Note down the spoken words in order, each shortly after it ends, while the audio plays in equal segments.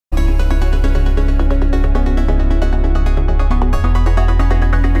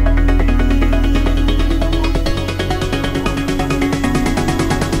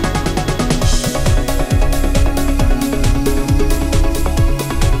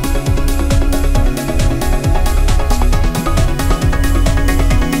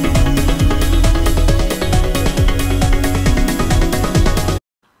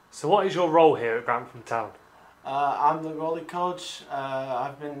what is your role here at Grantham Town? I'm the goalie coach.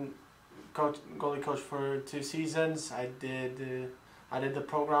 I've been goalie coach for 2 seasons. I did the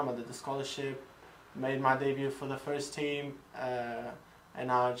program, I did the scholarship, made my debut for the first team, and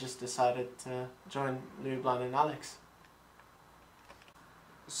now I just decided to join Louis Blanc and Alex.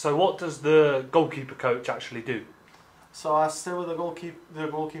 So what does the goalkeeper coach actually do? So I stay with the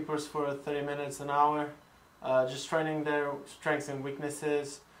goalkeepers for 30 minutes, an hour, just training their strengths and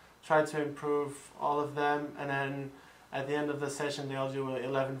weaknesses, try to improve all of them, and then at the end of the session they'll do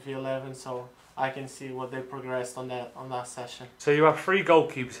 11v11, so I can see what they progressed on that session. So you have 3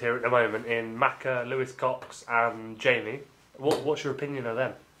 goalkeepers here at the moment in Macca, Lewis Cox and Jamie. What's your opinion of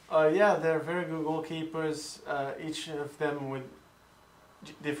them? Yeah, they're very good goalkeepers, each of them with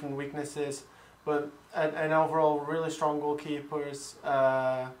different weaknesses, but and overall really strong goalkeepers.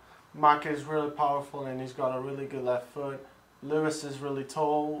 Macca is really powerful and he's got a really good left foot. Lewis is really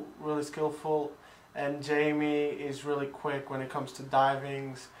tall, really skillful, and Jamie is really quick when it comes to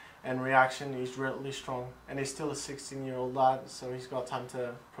divings and reaction. He's really strong, and he's still a 16-year-old lad, so he's got time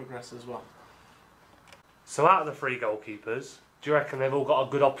to progress as well. So out of the 3 goalkeepers, do you reckon they've all got a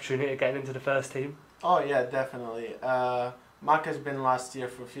good opportunity of getting into the first team? Oh yeah, definitely. Macca's been last year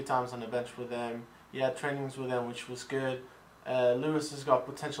for a few times on the bench with them. He had trainings with them, which was good. Lewis has got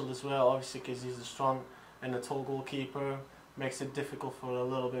potential as well, obviously, because he's a strong and a tall goalkeeper. Makes it difficult for a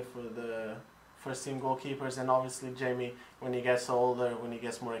little bit for the first team goalkeepers, and obviously Jamie, when he gets older, when he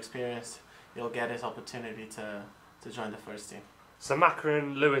gets more experienced, he'll get his opportunity to join the first team. So Macca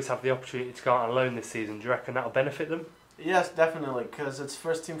and Lewis have the opportunity to go out on loan this season. Do you reckon that'll benefit them? Yes, definitely, because it's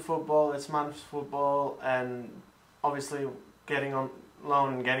first team football, it's man's football, and obviously getting on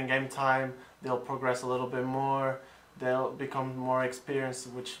loan and getting game time, they'll progress a little bit more. They'll become more experienced,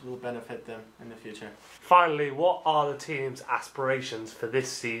 which will benefit them in the future. Finally, what are the team's aspirations for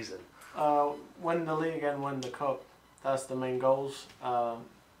this season? Win the league and win the cup. That's the main goals.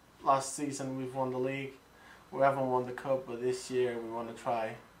 Last season we've won the league. We haven't won the cup, but this year we want to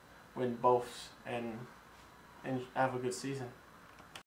try win both and have a good season.